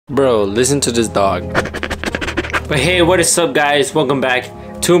Bro, listen to this dog. But hey, what is up guys? Welcome back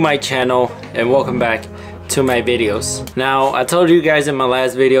to my channel and welcome back to my videos. Now, I told you guys in my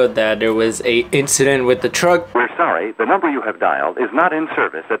last video that there was a incident with the truck. We're sorry, the number you have dialed is not in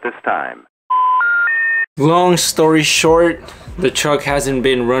service at this time. Long story short, the truck hasn't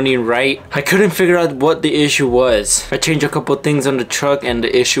been running right. I couldn't figure out what the issue was. I changed a couple things on the truck and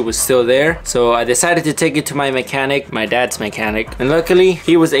the issue was still there. So I decided to take it to my mechanic, my dad's mechanic. And luckily,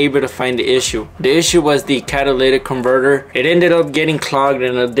 he was able to find the issue. The issue was the catalytic converter. It ended up getting clogged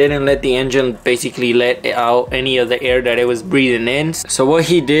and it didn't let the engine basically let out any of the air that it was breathing in. So what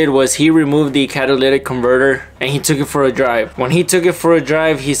he did was he removed the catalytic converter and he took it for a drive. When he took it for a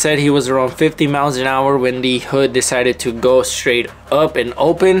drive, he said he was around 50 miles an hour when the hood decided to go straight up and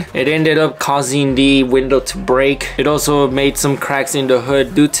open. It ended up causing the window to break. It also made some cracks in the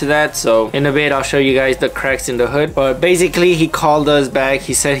hood due to that. So in a bit, I'll show you guys the cracks in the hood. But basically, he called us back.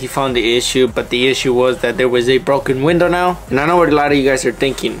 He said he found the issue, but the issue was that there was a broken window now. And I know what a lot of you guys are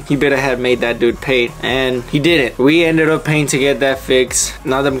thinking. He better have made that dude pay. And he didn't. We ended up paying to get that fixed.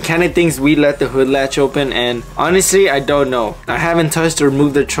 Now the mechanic thinks we let the hood latch open, and honestly, I don't know. I haven't touched or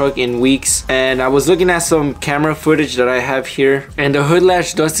moved the truck in weeks, and I was looking at some camera footage that I have here, and the hood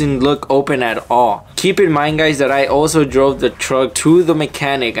latch doesn't look open at all. Keep in mind guys that I also drove the truck to the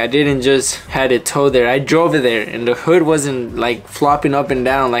mechanic. I didn't just had it towed there. I drove it there and the hood wasn't like flopping up and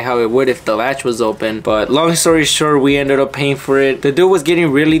down like how it would if the latch was open. But long story short, we ended up paying for it. The dude was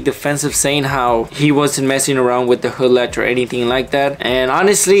getting really defensive, saying how he wasn't messing around with the hood latch or anything like that. And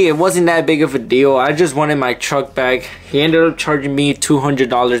honestly, it wasn't that big of a deal. I just wanted my truck back. He ended up charging me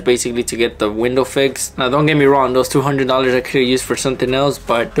 $200 basically to get the window fixed. Now don't get me wrong, those $200 I could have used for something else,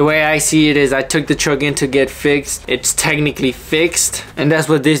 but the way I see it is I took the truck in to get fixed. It's technically fixed, and that's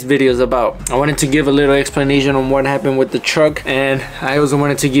what this video is about. I wanted to give a little explanation on what happened with the truck, and I also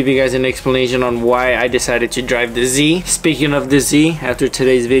wanted to give you guys an explanation on why I decided to drive the Z. Speaking of the Z, after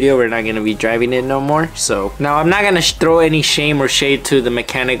today's video we're not going to be driving it no more. So now I'm not going to throw any shame or shade to the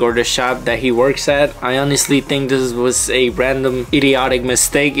mechanic or the shop that he works at. I honestly think this was a random idiotic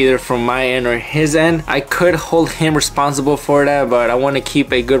mistake either from my end or his end. I could hold him responsible for that, but I want to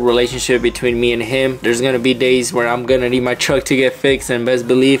keep a good relationship between me and him. There's gonna be days where I'm gonna need my truck to get fixed, and best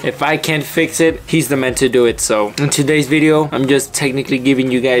believe if I can't fix it, he's the man to do it. So in today's video, I'm just technically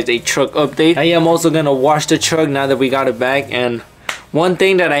giving you guys a truck update. I am also gonna wash the truck now that we got it back, and one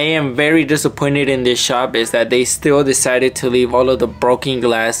thing that I am very disappointed in this shop is that they still decided to leave all of the broken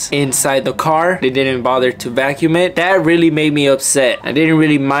glass inside the car. They didn't bother to vacuum it. That really made me upset. I didn't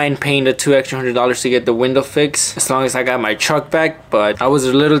really mind paying the $200 to get the window fixed as long as I got my truck back, but I was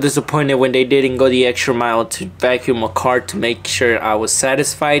a little disappointed when they didn't go the extra mile to vacuum a car to make sure I was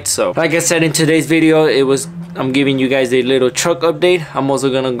satisfied. So like I said in today's video, I'm giving you guys a little truck update. I'm also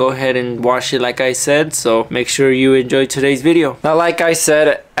gonna go ahead and wash it like I said, so make sure you enjoy today's video. Now like I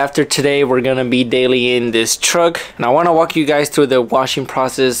said, after today we're gonna be daily in this truck, and I want to walk you guys through the washing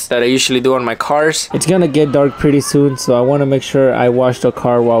process that I usually do on my cars. It's gonna get dark pretty soon, so I want to make sure I wash the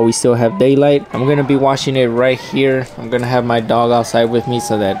car while we still have daylight. I'm gonna be washing it right here. I'm gonna have my dog outside with me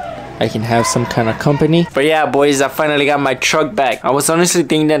so that I can have some kind of company. But yeah boys, I finally got my truck back. I was honestly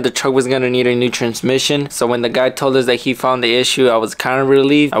thinking that the truck was gonna need a new transmission, so when the guy told us that he found the issue, I was kind of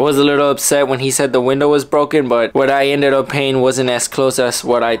relieved. I was a little upset when he said the window was broken, but what I ended up paying wasn't as close as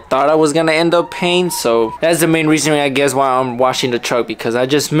what I thought I was gonna end up paying. So that's the main reason I guess why I'm washing the truck, because I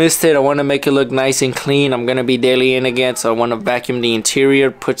just missed it. I want to make it look nice and clean. I'm gonna be daily in again, so I want to vacuum the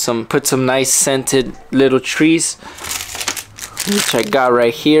interior, put some nice scented little trees, which I got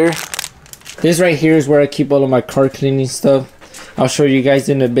right here. This right here is where I keep all of my car cleaning stuff. I'll show you guys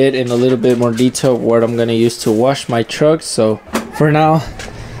in a bit in a little bit more detail what I'm gonna use to wash my truck. So for now,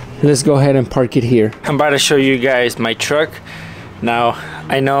 let's go ahead and park it here. I'm about to show you guys my truck. Now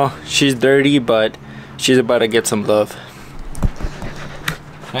I know she's dirty, but she's about to get some love.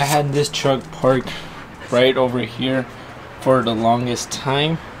 I had this truck parked right over here for the longest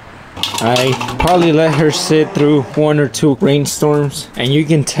time. I probably let her sit through 1 or 2 rainstorms, and you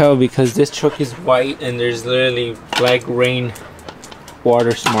can tell because this truck is white and there's literally black rain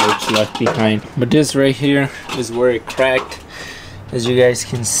water smudge left behind. But this right here is where it cracked. As you guys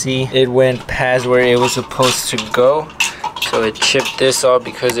can see, it went past where it was supposed to go, so it chipped this off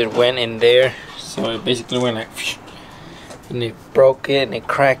because it went in there. So it basically went like phew, and it broke it and it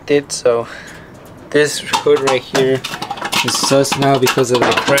cracked it. So this hood right here is sus now because of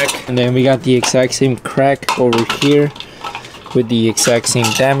the crack, and then we got the exact same crack over here with the exact same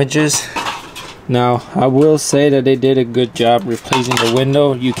damages. Now I will say that they did a good job replacing the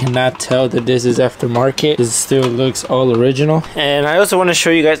window. You cannot tell that this is aftermarket. This still looks all original. And I also want to show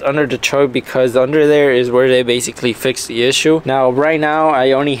you guys under the truck, because under there is where they basically fixed the issue. Now right now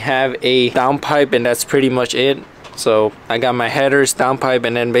I only have a downpipe, and that's pretty much it. So I got my headers, downpipe,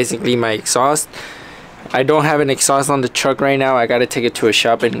 and then basically my exhaust. I don't have an exhaust on the truck right now. I gotta take it to a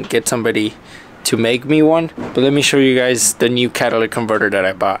shop and get somebody to make me one. But let me show you guys the new catalytic converter that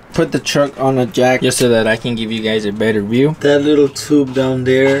I bought. Put the truck on a jack just so that I can give you guys a better view. That little tube down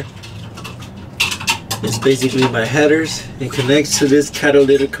there is basically my headers. It connects to this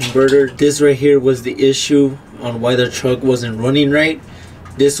catalytic converter. This right here was the issue on why the truck wasn't running right.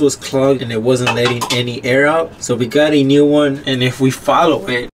 This was clogged and it wasn't letting any air out. So we got a new one, and if we follow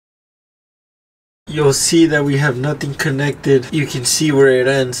it, you'll see that we have nothing connected. You can see where it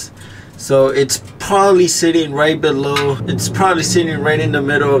ends. So it's probably sitting right below. It's probably sitting right in the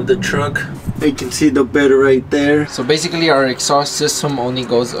middle of the truck. You can see the bed right there. So basically our exhaust system only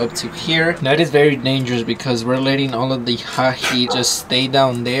goes up to here. That is very dangerous because we're letting all of the hot heat just stay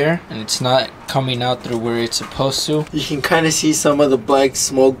down there, and it's not coming out through where it's supposed to. You can kind of see some of the black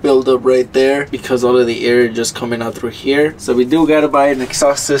smoke buildup right there because all of the air is just coming out through here. So we do gotta buy an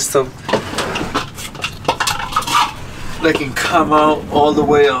exhaust system that can come out all the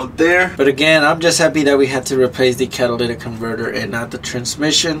way out there. But again, I'm just happy that we had to replace the catalytic converter and not the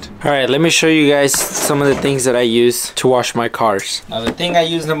transmission. Alright, let me show you guys some of the things that I use to wash my cars. Now the thing I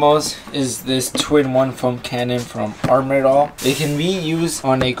use the most is this twin-one foam cannon from Armrest. It can be used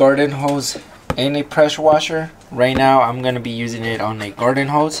on a garden hose and a pressure washer. Right now I'm going to be using it on a garden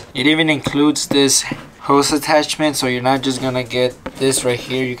hose. It even includes this hose attachment, so you're not just gonna get this right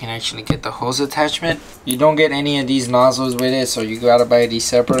here, you can actually get the hose attachment. You don't get any of these nozzles with it, so you gotta buy these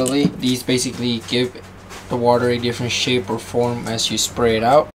separately. These basically give the water a different shape or form as you spray it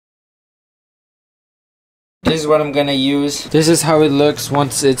out. This is what I'm gonna use. This is how it looks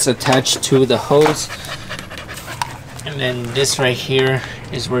once it's attached to the hose. And then this right here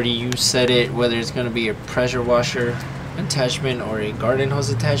is where you set it, whether it's gonna be a pressure washer attachment or a garden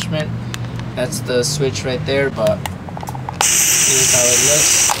hose attachment. That's the switch right there, but here's how it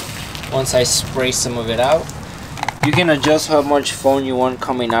looks once I spray some of it out. You can adjust how much foam you want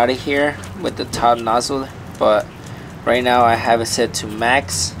coming out of here with the top nozzle, but right now I have it set to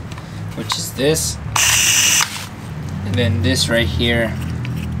max, which is this. And then this right here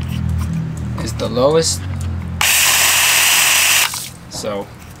is the lowest. So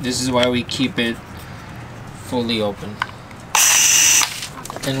this is why we keep it fully open.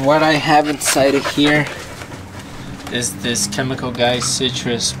 And what I have inside of here is this Chemical Guys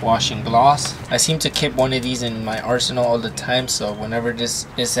Citrus Washing Gloss. I seem to keep one of these in my arsenal all the time, so whenever this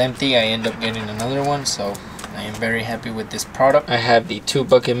is empty I end up getting another one, so I am very happy with this product. I have the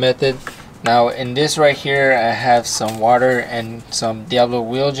 2-bucket method. Now in this right here I have some water and some Diablo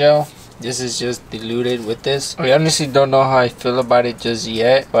wheel gel. This is just diluted with this. I honestly don't know how I feel about it just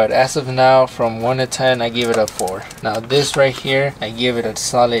yet, but as of now, from 1 to 10, I give it a 4. Now this right here, I give it a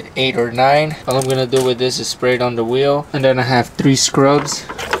solid 8 or 9. All I'm gonna do with this is spray it on the wheel. And then I have 3 scrubs,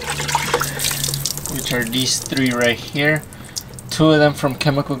 which are these 3 right here. 2 of them from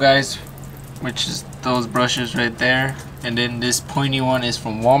Chemical Guys, which is those brushes right there. And then this pointy one is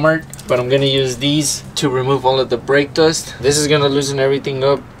from Walmart. But I'm gonna use these to remove all of the brake dust. This is gonna loosen everything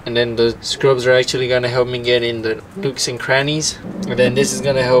up, and then the scrubs are actually gonna help me get in the nooks and crannies. And then this is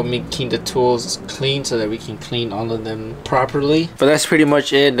gonna help me keep the tools clean so that we can clean all of them properly. But that's pretty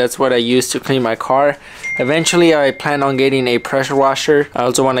much it. That's what I use to clean my car. Eventually I plan on getting a pressure washer. I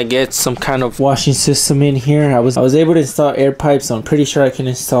also want to get some kind of washing system in here. I was able to install air pipes, so I'm pretty sure I can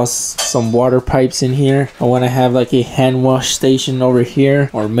install some water pipes in here. I want to have like a hand wash station over here,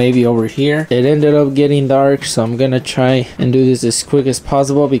 or maybe over here. It ended up getting dark, so I'm gonna try and do this as quick as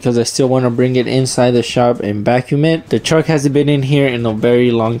possible because I still want to bring it inside the shop and vacuum it. The truck hasn't been in here in a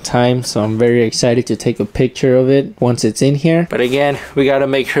very long time, so I'm very excited to take a picture of it once it's in here. But again, we gotta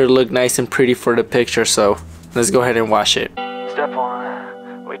make her look nice and pretty for the picture, so let's go ahead and wash it. Step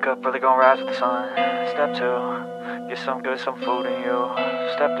 1, wake up early, gonna rise with the sun. Step 2, get some good, some food in you.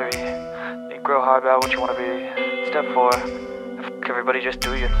 Step 3, think real hard about what you wanna be. Step 4, everybody just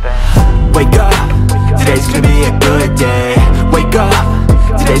do your thing. Wake up, today's gonna be a good day. Wake up,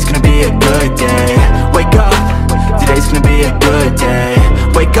 today's gonna be a good day. Wake up, today's gonna be a good day.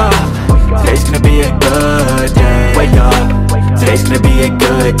 Wake up, today's gonna be a good day. Wake up, today's gonna be a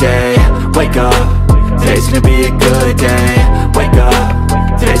good day. Wake up, today's gonna be a good day. Wake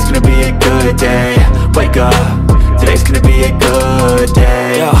up, today's gonna be a good day. Wake up, today's gonna be a good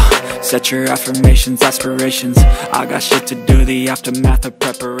day. Yo, Set your affirmations, aspirations. I got shit to do, the aftermath of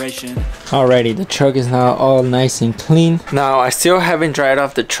preparation. Alrighty, the truck is now all nice and clean. Now I still haven't dried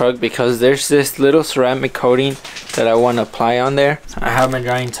off the truck because there's this little ceramic coating that I want to apply on there. I have my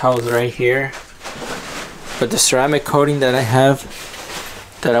drying towels right here, but the ceramic coating that I have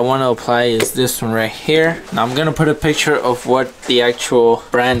that I want to apply is this one right here. Now I'm gonna put a picture of what the actual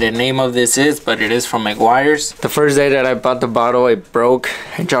brand and name of this is, but it is from Meguiar's. The first day that I bought the bottle, it broke.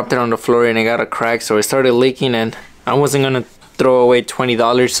 I dropped it on the floor and it got a crack, so it started leaking, and I wasn't gonna throw away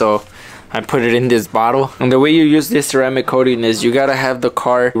 $20, so I put it in this bottle. And the way you use this ceramic coating is you gotta have the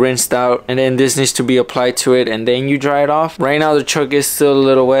car rinsed out, and then this needs to be applied to it, and then you dry it off. Right now the truck is still a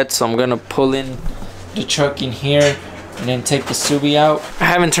little wet, so I'm gonna pull in the truck in here and then take the Subi out. I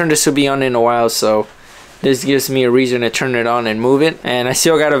haven't turned the Subi on in a while, so this gives me a reason to turn it on and move it. And I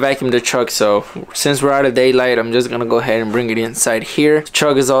still gotta vacuum the truck, so since we're out of daylight, I'm just gonna go ahead and bring it inside here. The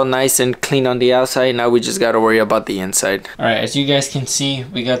truck is all nice and clean on the outside. Now we just gotta worry about the inside. Alright, as you guys can see,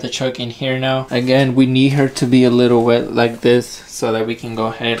 we got the truck in here now. Again, we need her to be a little wet like this so that we can go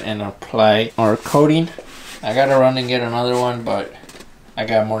ahead and apply our coating. I gotta run and get another one, but I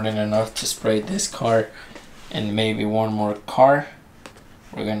got more than enough to spray this car and maybe one more car.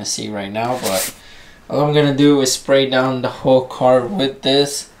 We're gonna see right now, but all I'm gonna do is spray down the whole car with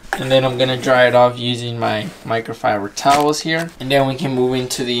this, and then I'm gonna dry it off using my microfiber towels here, and then we can move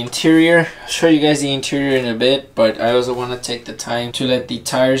into the interior. I'll show you guys the interior in a bit, but I also want to take the time to let the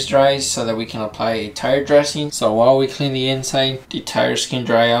tires dry so that we can apply a tire dressing. So while we clean the inside, the tires can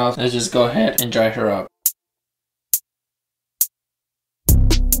dry off. Let's just go ahead and dry her up.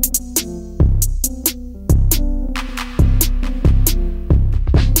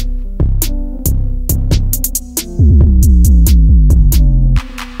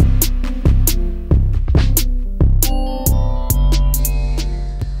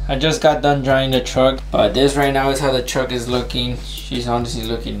 I just got done drying the truck, but this right now is how the truck is looking. She's honestly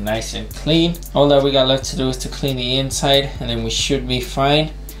looking nice and clean. All that we got left to do is to clean the inside, and then we should be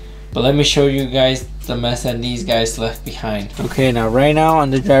fine. But let me show you guys the mess that these guys left behind. Okay, now right now on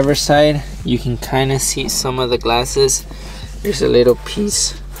the driver's side, you can kind of see some of the glasses. There's a little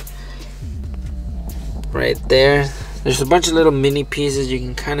piece right there. There's a bunch of little mini pieces, you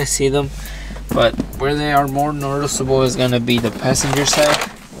can kind of see them, but where they are more noticeable is going to be the passenger side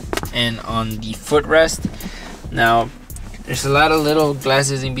and on the footrest. Now there's a lot of little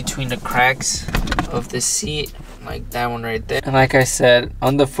glasses in between the cracks of the seat, like that one right there. And like I said,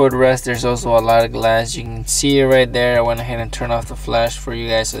 on the footrest there's also a lot of glass. You can see it right there. I went ahead and turned off the flash for you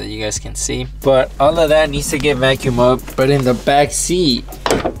guys so that you guys can see, but all of that needs to get vacuumed up. But in the back seat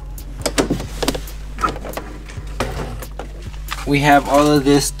we have all of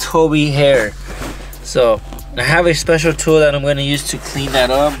this Toby hair. So I have a special tool that I'm going to use to clean that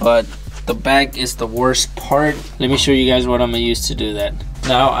up, but the back is the worst part. Let me show you guys what I'm going to use to do that.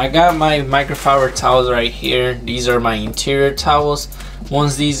 Now I got my microfiber towels right here. These are my interior towels.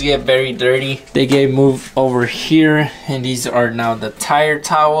 Once these get very dirty, they get moved over here, and these are now the tire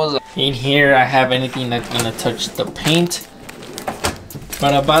towels. In here I have anything that's going to touch the paint.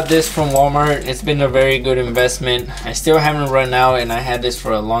 But I bought this from Walmart. It's been a very good investment. I still haven't run out, and I had this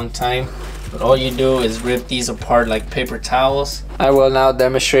for a long time. But all you do is rip these apart like paper towels. I will now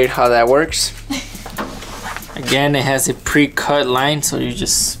demonstrate how that works. Again, it has a pre-cut line, so you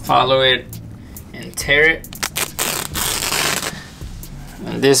just follow it and tear it.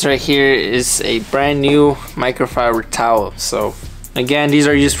 And this right here is a brand new microfiber towel. So again, these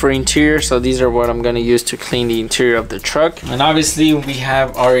are used for interior, so these are what I'm going to use to clean the interior of the truck. And obviously we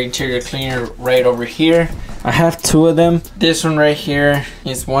have our interior cleaner right over here. I have two of them. This one right here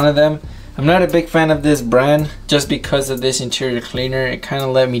is one of them. I'm not a big fan of this brand just because of this interior cleaner. It kind of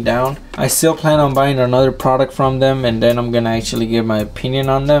let me down. I still plan on buying another product from them, and then I'm gonna actually give my opinion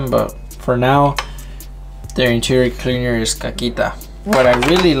on them, but for now their interior cleaner is caquita. What I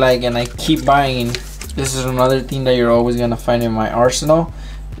really like, and I keep buying, this is another thing that you're always gonna find in my arsenal,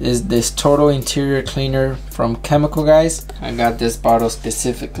 is this total interior cleaner from Chemical Guys. I got this bottle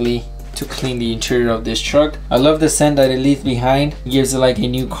specifically to clean the interior of this truck. I love the scent that it leaves behind. It gives it like a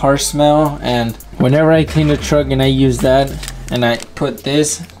new car smell, and whenever I clean the truck and I use that and I put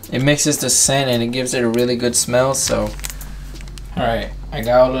this, it mixes the scent and it gives it a really good smell. So alright, I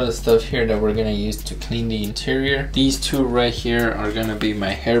got all of the stuff here that we're gonna use to clean the interior. These two right here are gonna be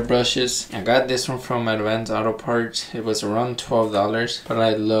my hair brushes. I got this one from Advanced Auto Parts. It was around $12, but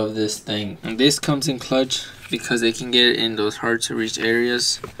I love this thing. And this comes in clutch because they can get in those hard to reach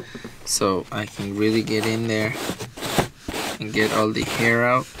areas, so I can really get in there and get all the hair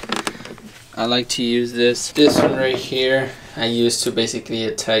out. I like to use this one right here. I use to basically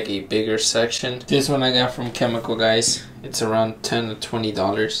attack a bigger section. This one I got from Chemical Guys. It's around $10 to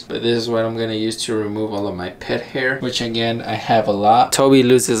 $20, but this is what I'm gonna use to remove all of my pet hair, which again I have a lot. Toby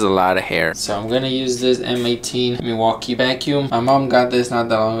loses a lot of hair, so I'm gonna use this M18 Milwaukee vacuum. My mom got this not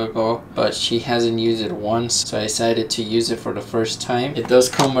that long ago, but she hasn't used it once, so I decided to use it for the first time. It does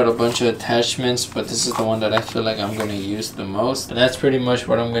come with a bunch of attachments, but this is the one that I feel like I'm gonna use the most, and that's pretty much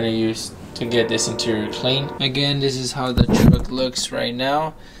what I'm gonna use to get this interior clean. Again, this is how the truck looks right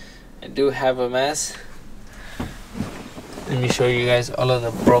now. I do have a mess. Let me show you guys all of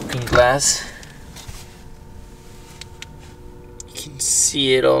the broken glass. You can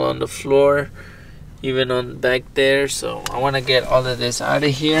see it all on the floor, even on back there. So I want to get all of this out of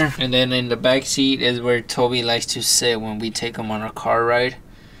here. And then in the back seat is where Toby likes to sit when we take him on our car ride.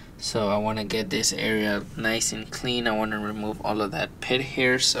 So I want to get this area nice and clean. I want to remove all of that pit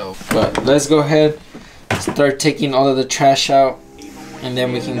hair. But let's go ahead, start taking all of the trash out, and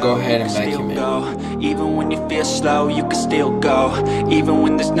then we can go ahead and vacuum it. Even when you feel slow, you can still go. Even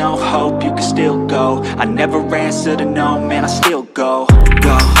when there's no hope, you can still go. I never answer to no, man, I still go.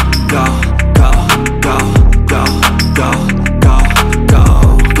 Go, go, go, go, go, go, go, go, go,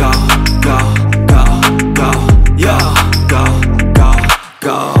 go, go, go, yo, go, go,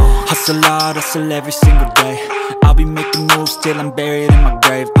 go. Hustle hard, hustle every single day. I'll be making moves till I'm buried in my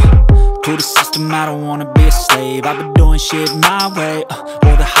grave. To the system, I don't wanna be a slave. I've been doing shit my way,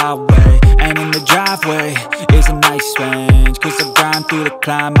 or the highway. And in the driveway is a nice range, cause I grind through the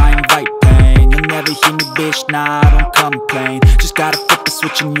climb, I invite pain. You'll never hear me, bitch, nah, I don't complain. Just gotta flip the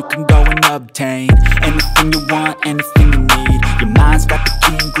switch and you can go and obtain anything you want, anything you need. Your mind's got the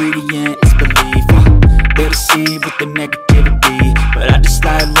key ingredient, it's belief. They'll deceive with the negativity, but I just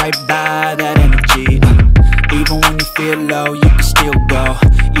slide right by that energy. Even when you feel low, you can still go.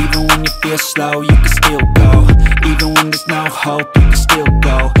 Even when you feel slow, you can still go. Even when there's no hope, you can still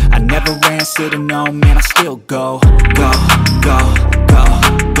go. I never answer to no, man, I still go. Go, go, go,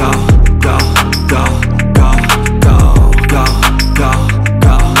 go, go, go, go, go, go, go, go,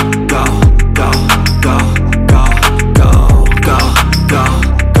 go, go, go, go, go, go, go,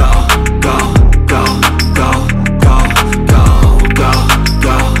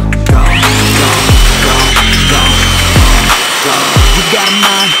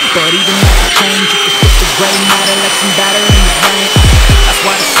 but even if I change, you can flip the gray matter like some batter in the brain. That's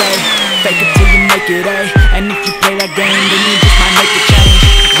why I say, fake it till you make it A. And if you play that game, then you just might make a change.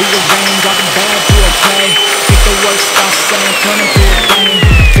 Rearrange all the bad to okay. Take the worst thoughts saying, turn them to a thing.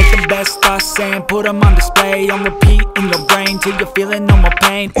 Take the best thoughts saying, put them on display. On repeat in your brain till you're feeling no more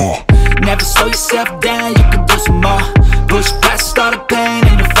pain. Never slow yourself down, you can do some more. Push past all the pain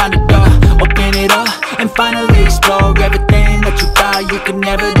and you'll find a door. Open it up and finally explore everything that you thought you could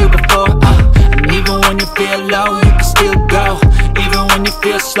never do before. And even when you feel low, you can still go. Even when you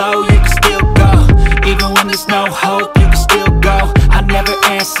feel slow, you can still go. Even when there's no hope, you can still go. I never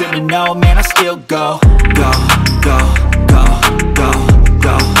answer to no, man, I still go. Go, go, go, go, go,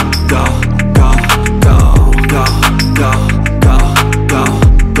 go, go, go, go, go, go, go, go,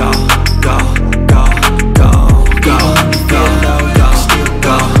 go, go, go, go. Even when you feel low, you can still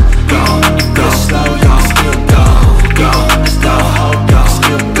go. Even when you feel slow, you can still go. Even when there's no hope, you can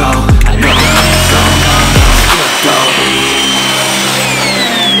still go. I never answer to no, man, I still go.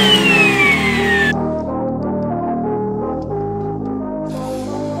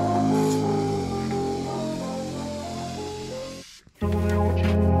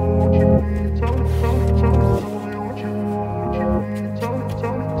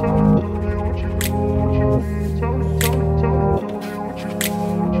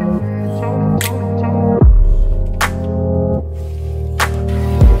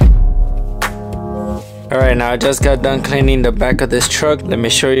 Alright, now I just got done cleaning the back of this truck. Let me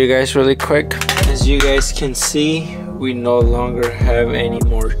show you guys really quick. As you guys can see, we no longer have any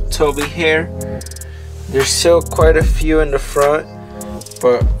more Toby hair. There's still quite a few in the front,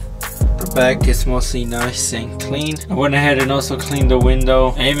 but the back is mostly nice and clean. I went ahead and also cleaned the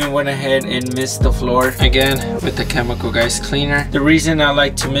window. I even went ahead and mist the floor again with the Chemical Guys cleaner. The reason I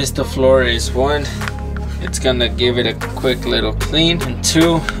like to mist the floor is, one, it's gonna give it a quick little clean, and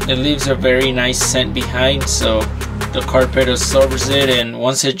two, it leaves a very nice scent behind, so the carpet absorbs it, and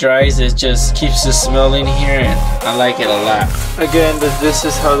once it dries, it just keeps the smell in here, and I like it a lot. Again, this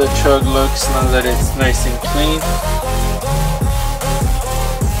is how the truck looks now that it's nice and clean.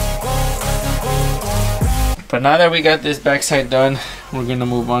 But now that we got this backside done, we're gonna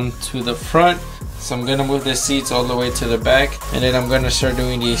move on to the front. So I'm gonna move the seats all the way to the back, and then I'm gonna start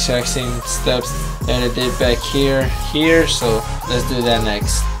doing the exact same steps that I did back here. So let's do that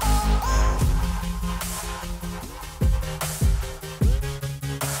next.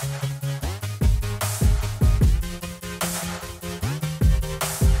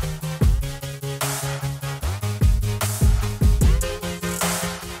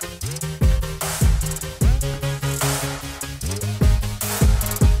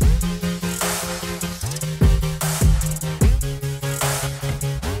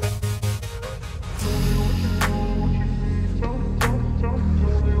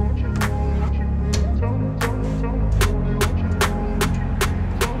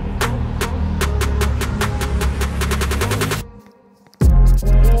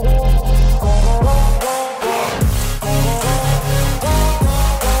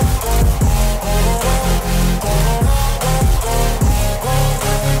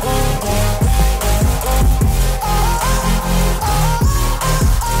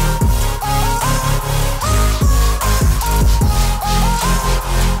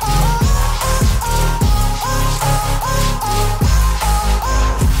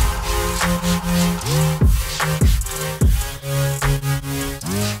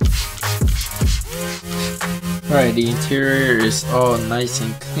 Alright, the interior is all nice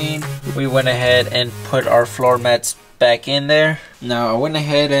and clean. We went ahead and put our floor mats back in there. Now I went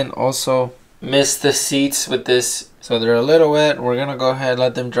ahead and also mist the seats with this, so they're a little wet. We're gonna go ahead and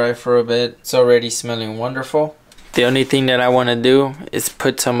let them dry for a bit. It's already smelling wonderful. The only thing that I want to do is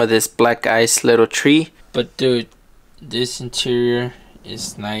put some of this black ice little tree. But dude, this interior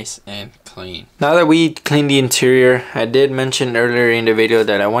is nice and clean. Now that we cleaned the interior, I did mention earlier in the video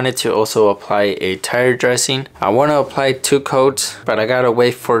that I wanted to also apply a tire dressing. I want to apply 2 coats, but I gotta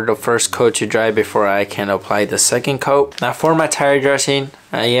wait for the first coat to dry before I can apply the second coat. Now for my tire dressing,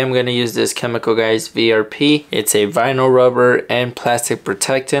 I am going to use this Chemical Guys VRP. It's a vinyl rubber and plastic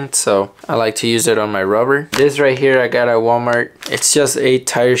protectant, so I like to use it on my rubber. This right here I got at Walmart. It's just a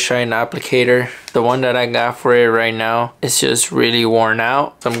tire shine applicator. The one that I got for it right now is just really worn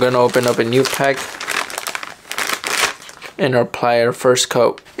out. So I'm going to open up a new pack and apply our first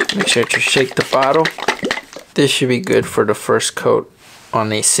coat. Make sure to shake the bottle. This should be good for the first coat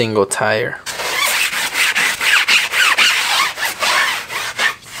on a single tire.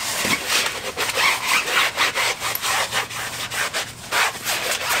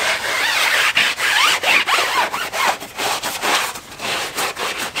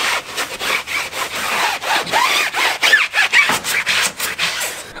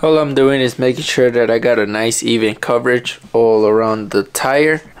 All I'm doing is making sure that I got a nice even coverage all around the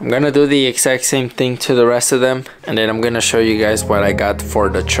tire. I'm gonna do the exact same thing to the rest of them, and then I'm gonna show you guys what I got for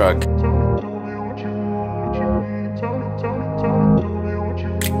the truck.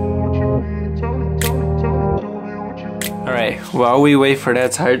 Alright, while we wait for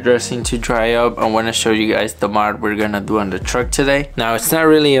that tire dressing to dry up, I want to show you guys the mod we're gonna do on the truck today. Now it's not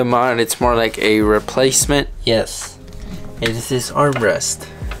really a mod, it's more like a replacement. Yes, it is this armrest.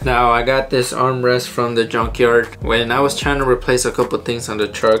 Now I got this armrest from the junkyard. When I was trying to replace a couple things on the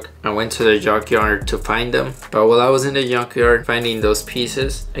truck, I went to the junkyard to find them. But while I was in the junkyard finding those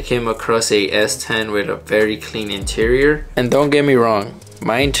pieces, I came across a S10 with a very clean interior. And don't get me wrong,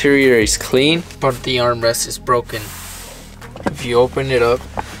 my interior is clean, but the armrest is broken. If you open it up,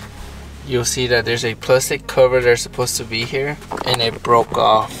 you'll see that there's a plastic cover that's supposed to be here, and it broke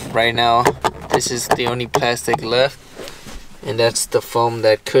off. Right now, this is the only plastic left, and that's the foam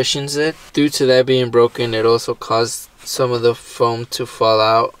that cushions it. Due to that being broken, it also caused some of the foam to fall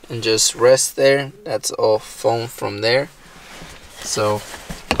out and just rest there. That's all foam from there. So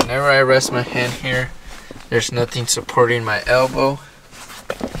whenever I rest my hand here, there's nothing supporting my elbow,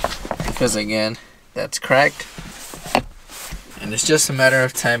 because again, that's cracked. And it's just a matter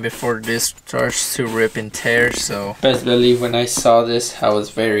of time before this starts to rip and tear. So best believe when I saw this, I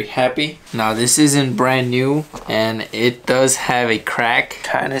was very happy. Now this isn't brand new, and it does have a crack.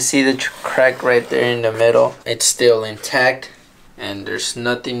 Kind of see the crack right there in the middle. It's still intact, and there's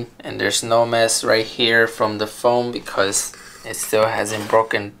nothing, and there's no mess right here from the foam, because it still hasn't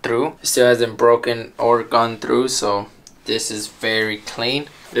broken through. It still hasn't broken or gone through, so this is very clean.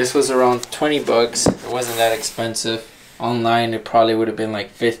 This was around 20 bucks. It wasn't that expensive. Online it probably would have been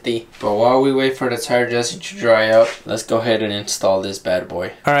like 50. But while we wait for the tire dressing to dry out, let's go ahead and install this bad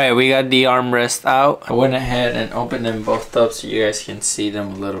boy. Alright, we got the armrest out. I went ahead and opened them both up so you guys can see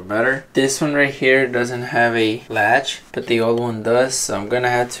them a little better. This one right here doesn't have a latch, but the old one does, so I'm gonna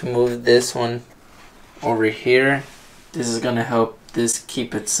have to move this one over here. This is gonna help this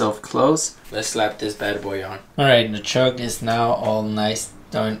keep itself closed. Let's slap this bad boy on. Alright, the truck is now all nice,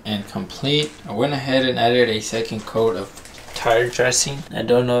 done and complete. I went ahead and added a second coat of tire dressing. I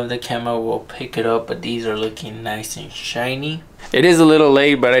don't know if the camera will pick it up, but these are looking nice and shiny. It is a little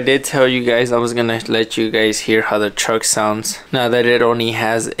late, but I did tell you guys I was gonna let you guys hear how the truck sounds now that it only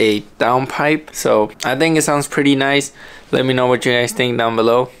has a downpipe. So I think it sounds pretty nice. Let me know what you guys think down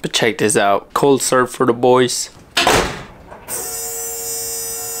below. But check this out. Cold start for the boys.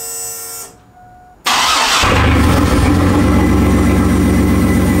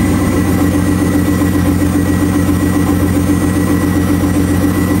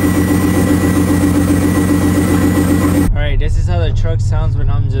 This is how the truck sounds when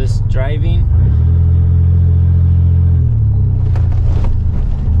I'm just driving.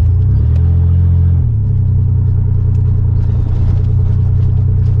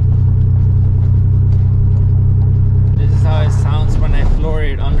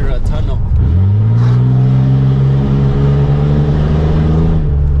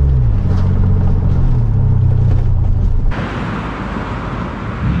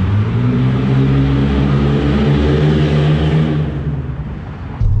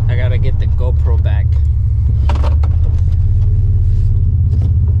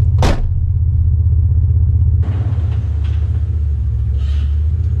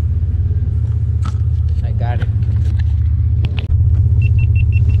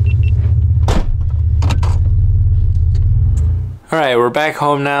 Alright, we're back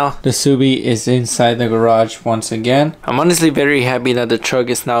home now. The Subi is inside the garage once again. I'm honestly very happy that the truck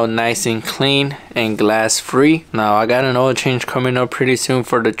is now nice and clean and glass free. Now I got an oil change coming up pretty soon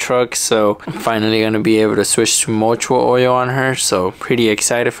for the truck, so I'm finally gonna be able to switch to mutual oil on her, so pretty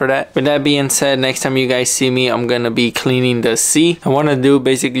excited for that. With that being said, next time you guys see me, I'm gonna be cleaning the seat. I want to do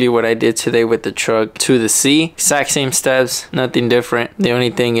basically what I did today with the truck to the C. Exact same steps, nothing different. The only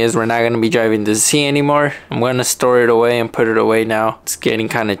thing is we're not gonna be driving the C anymore. I'm gonna store it away and put it away now. It's getting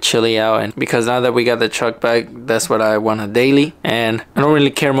kind of chilly out, and because now that we got the truck back, that's what I want a daily, and I don't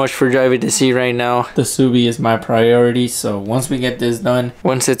really care much for driving the C right now. The Subi is my priority, so once we get this done,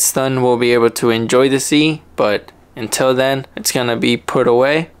 once it's done, we'll be able to enjoy the C, but until then, it's gonna be put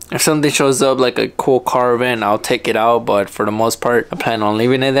away. If something shows up like a cool car event, I'll take it out, but for the most part, I plan on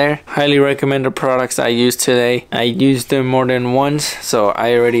leaving it there. Highly recommend the products I used today. I used them more than once, so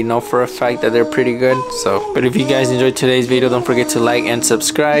I already know for a fact that they're pretty good. But if you guys enjoyed today's video, don't forget to like and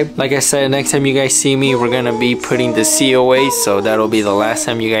subscribe. Like I said, next time you guys see me, we're gonna be putting the C away, so that'll be the last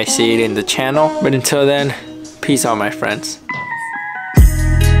time you guys see it in the channel. But until then, peace out, my friends.